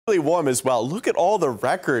Really warm as well. Look at all the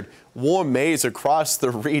record warm Mays across the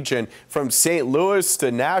region, from St. Louis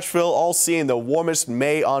to Nashville, all seeing the warmest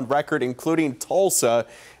May on record, including Tulsa.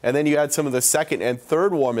 And then you had some of the second and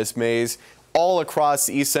third warmest Mays all across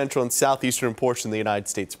the east central and southeastern portion of the United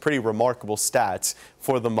States. Pretty remarkable stats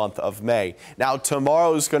for the month of May. Now,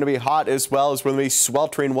 tomorrow is going to be hot as well, as we're going to be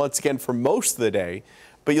sweltering once again for most of the day.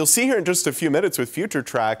 But you'll see here in just a few minutes with Future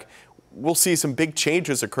Track, we'll see some big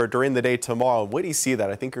changes occur during the day tomorrow. Wait till you see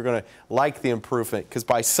that. I think you're going to like the improvement, because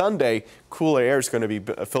by Sunday, cooler air is going to be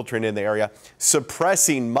filtering in the area,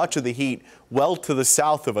 suppressing much of the heat well to the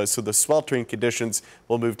south of us. So the sweltering conditions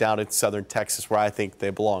will move down into southern Texas, where I think they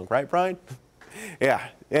belong. Right, Brian? Yeah.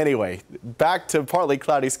 Anyway, back to partly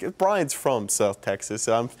cloudy. Brian's from South Texas,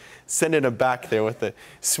 so I'm sending him back there with the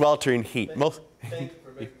sweltering heat. Thank you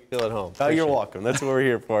for making me feel at home. Oh, you're welcome. That's what we're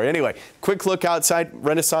here for. Anyway, quick look outside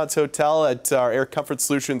Renaissance Hotel at our Air Comfort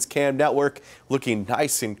Solutions CAM network. Looking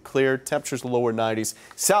nice and clear. Temperatures lower 90s.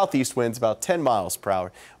 Southeast winds about 10 miles per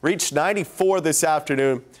hour. Reached 94 this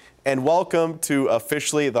afternoon. And welcome to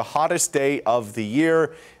officially the hottest day of the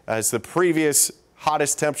year, as the previous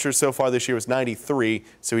hottest temperature so far this year was 93,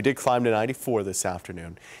 so we did climb to 94 this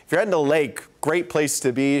afternoon. If you're heading to the lake, great place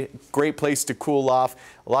to be, great place to cool off.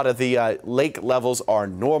 A lot of the lake levels are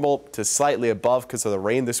normal to slightly above because of the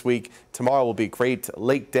rain this week. Tomorrow will be a great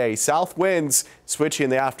lake day. South winds switching in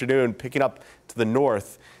the afternoon, picking up to the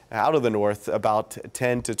north, out of the north, about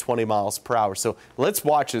 10 to 20 miles per hour. So let's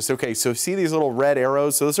watch this. Okay, so see these little red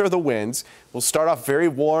arrows? Those are the winds. We'll start off very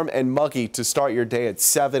warm and muggy to start your day at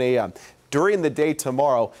 7 a.m. During the day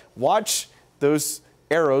tomorrow, watch those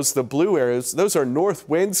arrows, the blue arrows. Those are north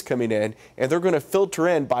winds coming in, and they're going to filter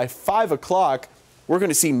in. By 5 o'clock. We're going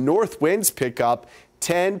to see north winds pick up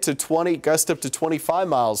 10 to 20, gust up to 25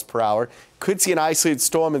 miles per hour. Could see an isolated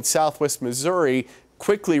storm in southwest Missouri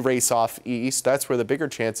quickly race off east. That's where the bigger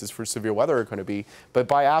chances for severe weather are going to be. But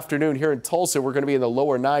by afternoon here in Tulsa, we're going to be in the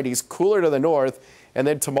lower 90s, cooler to the north. And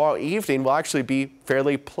then tomorrow evening will actually be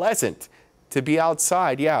fairly pleasant to be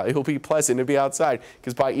outside. Yeah, it will be pleasant to be outside,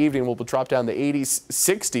 because by evening we'll drop down the 80s,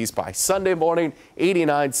 60s by Sunday morning,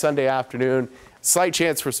 89 Sunday afternoon. Slight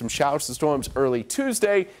chance for some showers and storms early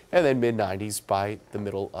Tuesday, and then mid-90s by the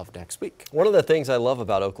middle of next week. One of the things I love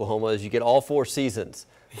about Oklahoma is you get all 4 seasons.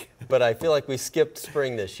 But I feel like we skipped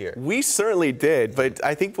spring this year. We certainly did, but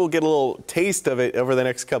I think we'll get a little taste of it over the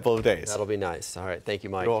next couple of days. That'll be nice. All right, thank you,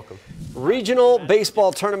 Mike. You're welcome. Regional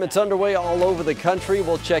baseball tournaments underway all over the country.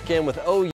 We'll check in with OU.